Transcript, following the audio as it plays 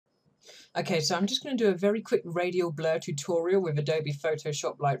Okay, so I'm just going to do a very quick radial blur tutorial with Adobe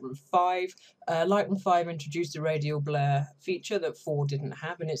Photoshop Lightroom 5. Lightroom 5 introduced a radial blur feature that 4 didn't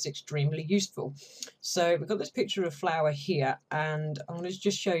have, and it's extremely useful. So we've got this picture of a flower here, and I'm going to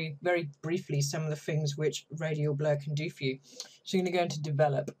just show you very briefly some of the things which radial blur can do for you. So you're going to go into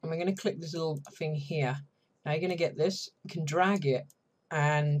Develop, and we're going to click this little thing here. Now you're going to get this, you can drag it,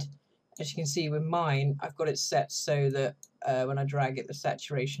 and as you can see with mine, I've got it set so that when I drag it, the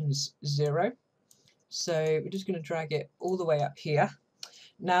saturation's 0. So we're just going to drag it all the way up here.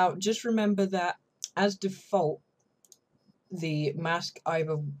 Now, just remember that as default, the mask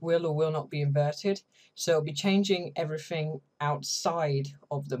either will or will not be inverted. So it'll be changing everything outside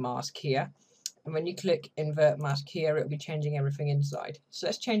of the mask here. And when you click invert mask here, it'll be changing everything inside. So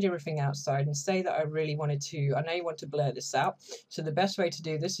let's change everything outside and say that I really wanted to, I know you want to blur this out. So the best way to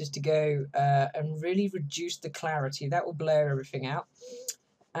do this is to go and really reduce the clarity. That will blur everything out.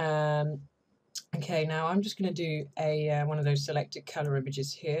 Okay, now I'm just going to do a one of those selected color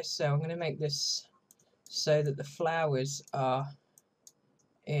images here. So I'm going to make this so that the flowers are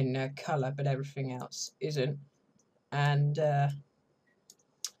in color, but everything else isn't. And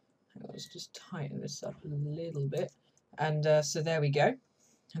let's just tighten this up a little bit. And so there we go.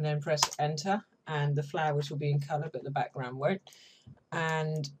 And then press enter, and the flowers will be in color, but the background won't.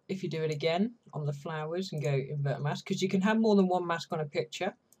 And if you do it again on the flowers and go invert mask, because you can have more than one mask on a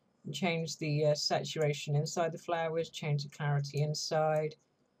picture, and change the saturation inside the flowers, change the clarity inside,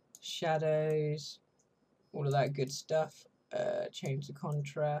 shadows, all of that good stuff, change the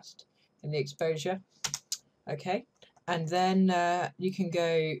contrast and the exposure. Okay, and then you can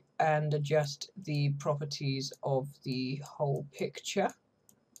go and adjust the properties of the whole picture.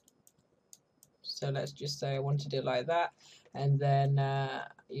 So let's just say I wanted it like that, and then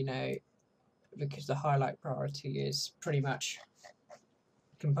you know, because the highlight priority is pretty much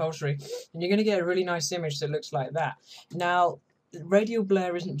compulsory, and you're going to get a really nice image that looks like that. Now, radial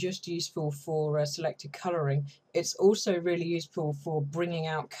blur isn't just useful for selected colouring, it's also really useful for bringing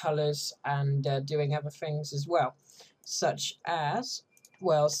out colours and doing other things as well, such as,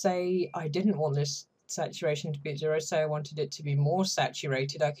 well, say I didn't want this saturation to be at 0, say I wanted it to be more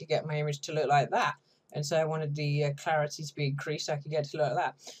saturated, I could get my image to look like that. And so I wanted the clarity to be increased, I could get to look like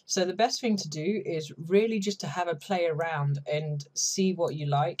that. So the best thing to do is really just to have a play around and see what you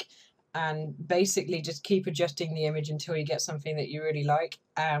like, and basically just keep adjusting the image until you get something that you really like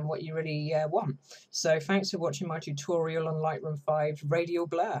and what you really want. So thanks for watching my tutorial on Lightroom 5 Radial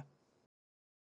Blur.